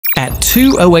At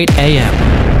 2:08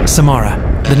 a.m.,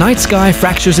 Samara, the night sky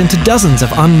fractures into dozens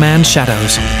of unmanned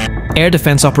shadows. Air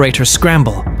defense operators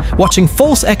scramble, watching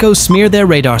false echoes smear their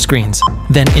radar screens,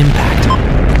 then impact.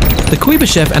 The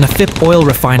Kuibyshev and Afip oil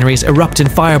refineries erupt in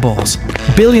fireballs,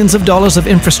 billions of dollars of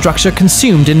infrastructure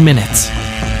consumed in minutes.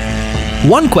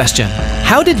 One question: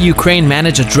 how did Ukraine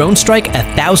manage a drone strike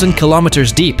 1,000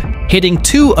 kilometers deep, hitting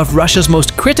two of Russia's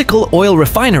most critical oil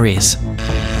refineries?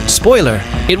 Spoiler,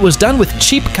 it was done with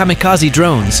cheap kamikaze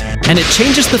drones, and it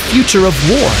changes the future of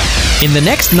war. In the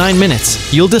next 9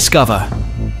 minutes, you'll discover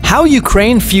how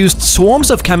Ukraine fused swarms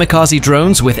of kamikaze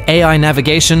drones with AI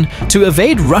navigation to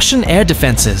evade Russian air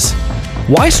defenses,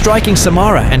 why striking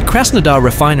Samara and Krasnodar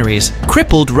refineries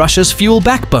crippled Russia's fuel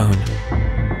backbone.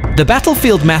 The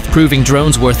battlefield math-proving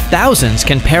drones worth thousands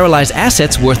can paralyze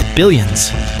assets worth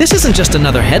billions. This isn't just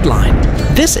another headline.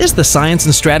 This is the science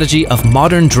and strategy of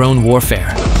modern drone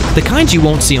warfare, the kind you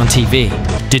won't see on TV.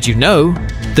 Did you know?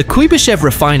 The Kuibyshev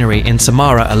refinery in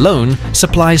Samara alone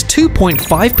supplies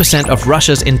 2.5% of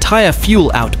Russia's entire fuel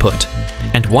output,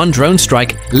 and one drone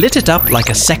strike lit it up like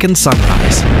a second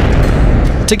sunrise.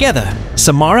 Together,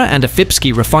 Samara and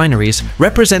Afip refineries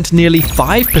represent nearly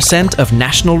 5% of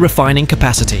national refining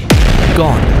capacity,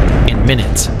 gone in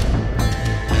minutes.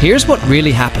 Here's what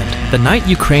really happened the night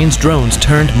Ukraine's drones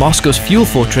turned Moscow's fuel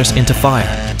fortress into fire.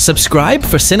 Subscribe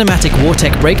for cinematic war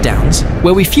tech breakdowns,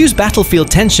 where we fuse battlefield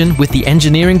tension with the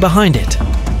engineering behind it.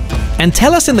 And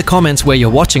tell us in the comments where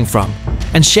you're watching from,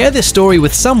 and share this story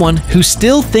with someone who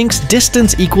still thinks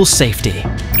distance equals safety.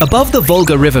 Above the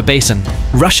Volga River basin,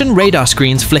 Russian radar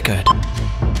screens flickered.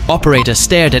 Operators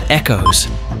stared at echoes,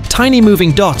 tiny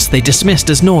moving dots they dismissed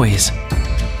as noise.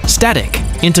 Static,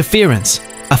 interference,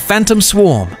 a phantom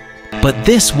swarm. But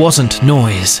this wasn't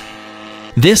noise.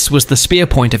 This was the spear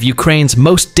point of Ukraine's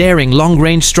most daring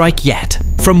long-range strike yet.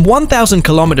 From 1,000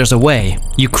 kilometers away,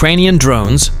 Ukrainian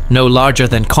drones, no larger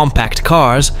than compact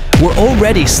cars, were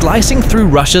already slicing through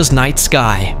Russia's night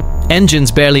sky.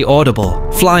 Engines barely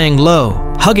audible, flying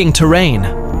low, hugging terrain.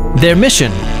 Their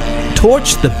mission: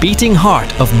 torch the beating heart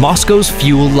of Moscow's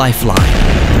fuel lifeline.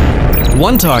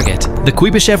 One target, the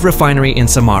Kuibyshev refinery in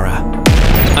Samara.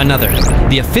 Another,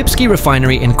 the Afip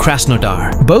refinery in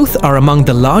Krasnodar. Both are among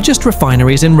the largest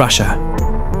refineries in Russia.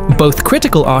 Both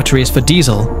critical arteries for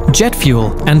diesel, jet fuel,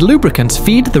 and lubricants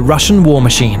feed the Russian war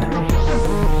machine.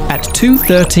 At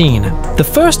 2:13, the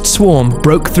first swarm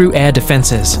broke through air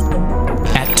defenses.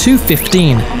 At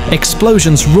 2:15,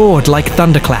 explosions roared like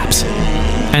thunderclaps.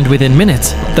 And within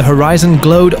minutes, the horizon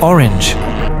glowed orange.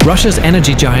 Russia's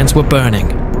energy giants were burning.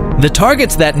 The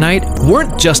targets that night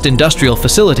weren't just industrial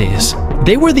facilities.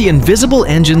 They were the invisible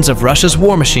engines of Russia's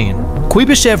war machine.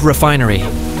 Kuibyshev Refinery,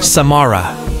 Samara,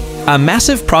 a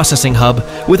massive processing hub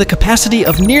with a capacity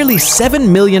of nearly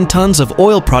 7 million tons of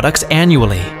oil products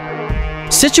annually.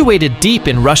 Situated deep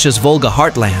in Russia's Volga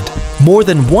heartland, more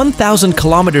than 1,000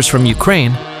 kilometers from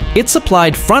Ukraine, it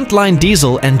supplied frontline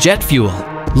diesel and jet fuel,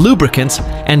 lubricants,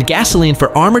 and gasoline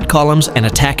for armored columns and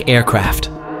attack aircraft.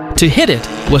 To hit it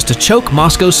was to choke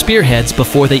Moscow's spearheads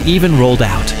before they even rolled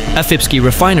out. Afip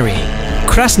Refinery,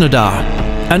 Krasnodar,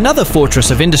 another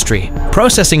fortress of industry,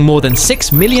 processing more than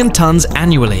 6 million tons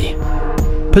annually.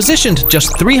 Positioned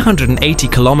just 380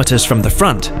 kilometers from the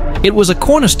front, it was a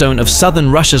cornerstone of southern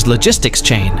Russia's logistics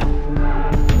chain.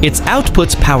 Its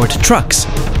outputs powered trucks,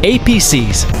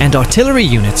 APCs, and artillery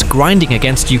units grinding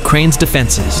against Ukraine's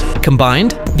defenses.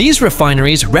 Combined, these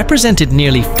refineries represented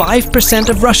nearly 5%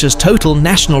 of Russia's total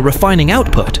national refining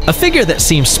output, a figure that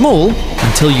seems small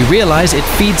until you realize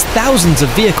it feeds thousands of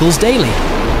vehicles daily.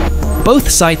 Both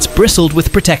sites bristled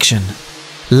with protection.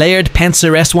 Layered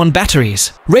Panzer S-1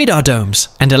 batteries, radar domes,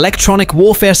 and electronic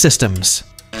warfare systems.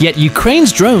 Yet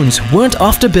Ukraine's drones weren't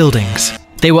after buildings.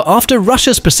 They were after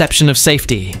Russia's perception of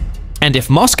safety. And if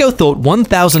Moscow thought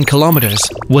 1,000 kilometers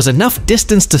was enough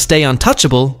distance to stay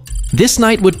untouchable, this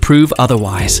night would prove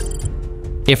otherwise.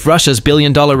 If Russia's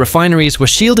billion-dollar refineries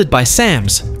were shielded by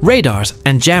SAMs, radars,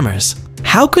 and jammers,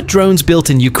 how could drones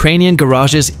built in Ukrainian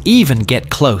garages even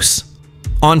get close?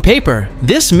 On paper,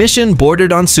 this mission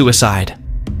bordered on suicide.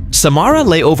 Samara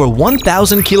lay over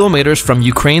 1,000 kilometers from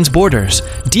Ukraine's borders,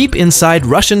 deep inside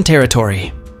Russian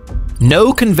territory.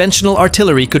 No conventional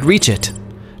artillery could reach it.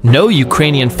 No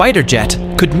Ukrainian fighter jet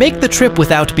could make the trip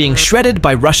without being shredded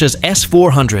by Russia's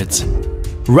S-400s.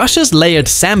 Russia's layered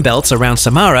SAM belts around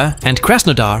Samara and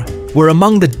Krasnodar were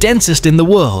among the densest in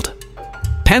the world.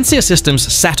 Panzer systems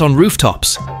sat on rooftops,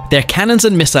 their cannons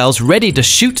and missiles ready to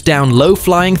shoot down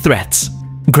low-flying threats.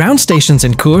 Ground stations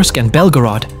in Kursk and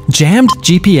Belgorod jammed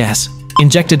GPS,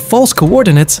 injected false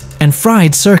coordinates, and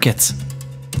fried circuits.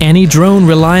 Any drone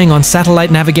relying on satellite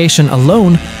navigation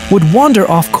alone would wander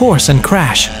off course and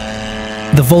crash.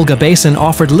 The Volga Basin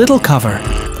offered little cover.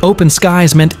 Open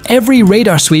skies meant every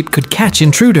radar sweep could catch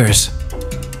intruders.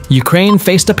 Ukraine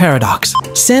faced a paradox: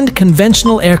 send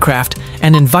conventional aircraft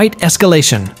and invite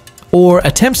escalation, or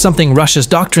attempt something Russia's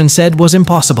doctrine said was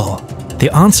impossible.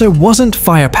 The answer wasn't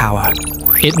firepower.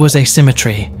 It was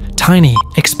asymmetry. Tiny,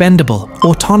 expendable,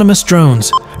 autonomous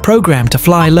drones, programmed to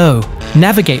fly low,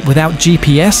 navigate without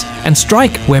GPS, and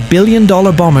strike where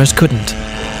billion-dollar bombers couldn't.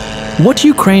 What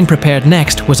Ukraine prepared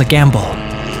next was a gamble.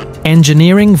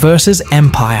 Engineering versus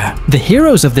empire. The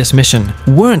heroes of this mission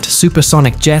weren't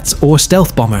supersonic jets or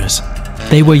stealth bombers.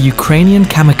 They were Ukrainian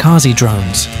kamikaze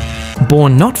drones,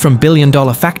 born not from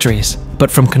billion-dollar factories,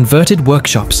 but from converted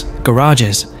workshops,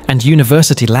 garages, and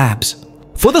university labs.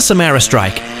 For the Samara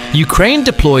strike, Ukraine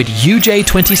deployed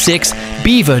UJ-26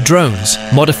 Beaver drones,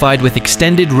 modified with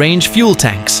extended-range fuel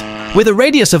tanks. With a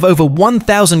radius of over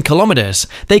 1,000 kilometers,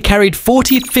 they carried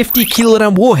 40-50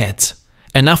 kilogram warheads,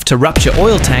 enough to rupture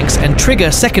oil tanks and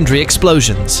trigger secondary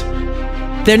explosions.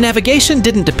 Their navigation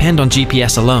didn't depend on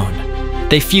GPS alone.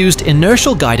 They fused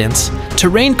inertial guidance,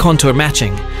 terrain contour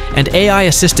matching, and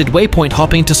AI-assisted waypoint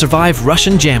hopping to survive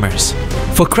Russian jammers.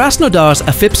 For Krasnodar's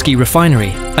Afipsky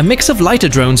refinery, a mix of lighter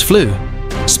drones flew.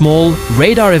 Small,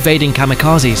 radar-evading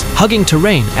kamikazes hugging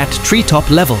terrain at treetop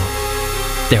level.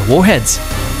 Their warheads,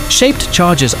 shaped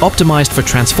charges optimized for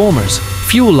transformers,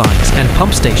 fuel lines, and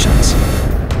pump stations.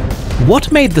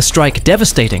 What made the strike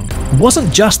devastating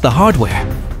wasn't just the hardware.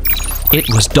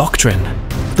 It was doctrine.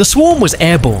 The swarm was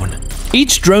airborne,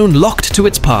 each drone locked to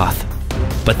its path.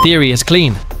 But theory is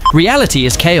clean, reality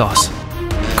is chaos.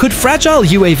 Could fragile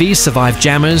UAVs survive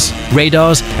jammers,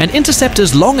 radars, and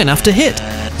interceptors long enough to hit?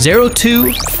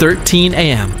 02:13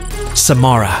 AM,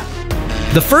 Samara.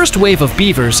 The first wave of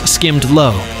beavers skimmed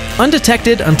low,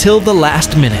 undetected until the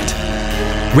last minute.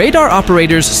 Radar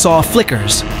operators saw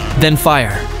flickers, then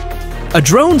fire. A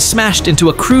drone smashed into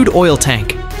a crude oil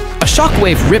tank. A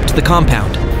shockwave ripped the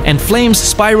compound, and flames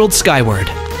spiraled skyward.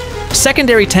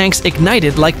 Secondary tanks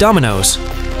ignited like dominoes.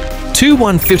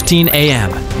 21:15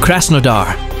 AM,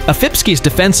 Krasnodar. Afipsky's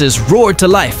defenses roared to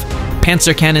life.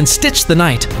 Panzer cannons stitched the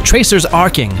night, tracers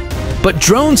arcing. But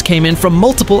drones came in from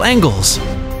multiple angles.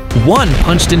 One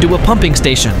punched into a pumping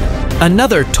station.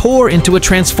 Another tore into a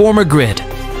transformer grid.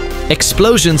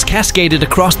 Explosions cascaded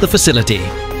across the facility.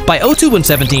 By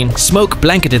 02:17, smoke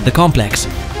blanketed the complex.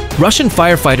 Russian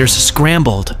firefighters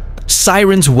scrambled.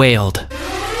 Sirens wailed.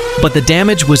 But the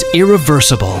damage was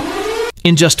irreversible.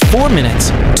 In just 4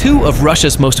 minutes, 2 of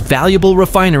Russia's most valuable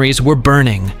refineries were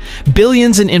burning.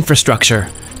 Billions in infrastructure,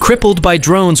 crippled by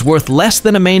drones worth less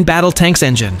than a main battle tank's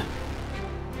engine.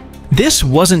 This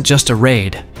wasn't just a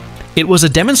raid. It was a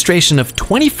demonstration of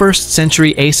 21st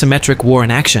century asymmetric war in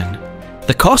action.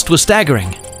 The cost was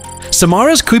staggering.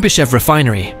 Samara's Kuibyshev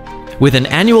refinery, with an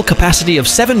annual capacity of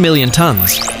 7 million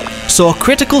tons, saw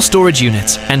critical storage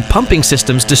units and pumping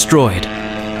systems destroyed.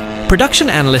 Production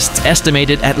analysts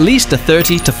estimated at least a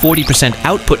 30 to 40%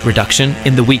 output reduction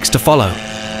in the weeks to follow.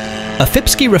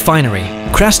 Afipsky refinery,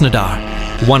 Krasnodar,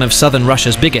 one of southern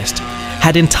Russia's biggest,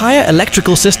 had entire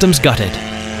electrical systems gutted.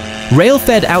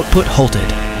 Rail-fed output halted.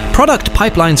 Product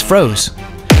pipelines froze.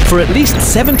 For at least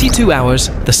 72 hours,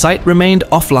 the site remained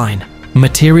offline.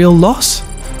 Material loss?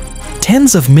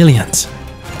 Tens of millions.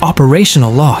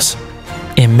 Operational loss?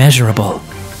 Immeasurable.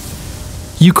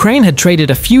 Ukraine had traded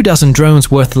a few dozen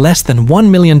drones worth less than $1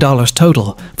 million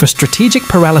total for strategic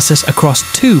paralysis across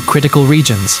 2 critical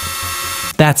regions.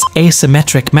 That's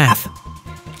asymmetric math.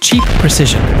 Cheap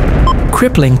precision.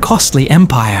 Crippling costly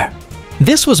empire.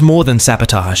 This was more than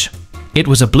sabotage. It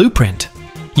was a blueprint.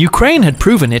 Ukraine had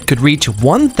proven it could reach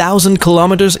 1,000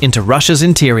 kilometers into Russia's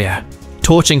interior,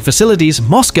 torching facilities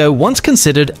Moscow once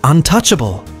considered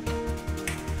untouchable.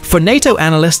 For NATO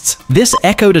analysts, this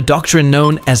echoed a doctrine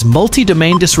known as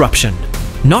multi-domain disruption,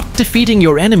 not defeating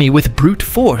your enemy with brute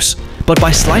force, but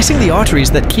by slicing the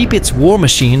arteries that keep its war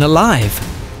machine alive.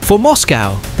 For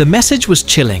Moscow, the message was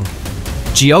chilling.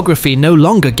 Geography no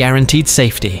longer guaranteed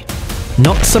safety.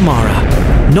 Not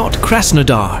Samara, not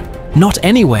Krasnodar, not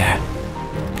anywhere.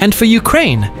 And for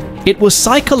Ukraine, it was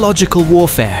psychological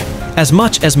warfare as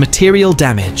much as material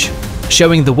damage,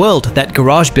 showing the world that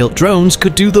garage-built drones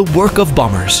could do the work of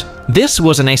bombers. This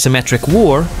was an asymmetric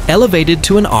war elevated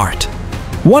to an art.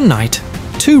 One night,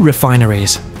 2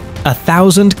 refineries,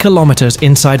 1,000 kilometers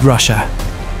inside Russia.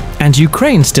 And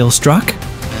Ukraine still struck?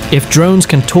 If drones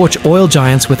can torch oil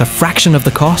giants with a fraction of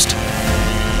the cost?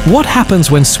 What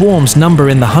happens when swarms number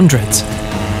in the hundreds?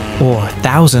 Or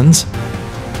thousands?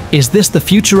 Is this the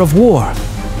future of war?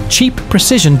 Cheap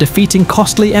precision defeating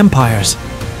costly empires?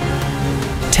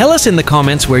 Tell us in the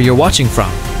comments where you're watching from,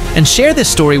 and share this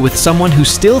story with someone who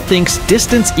still thinks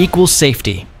distance equals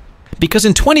safety. Because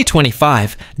in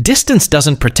 2025, distance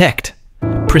doesn't protect.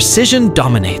 Precision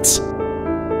dominates.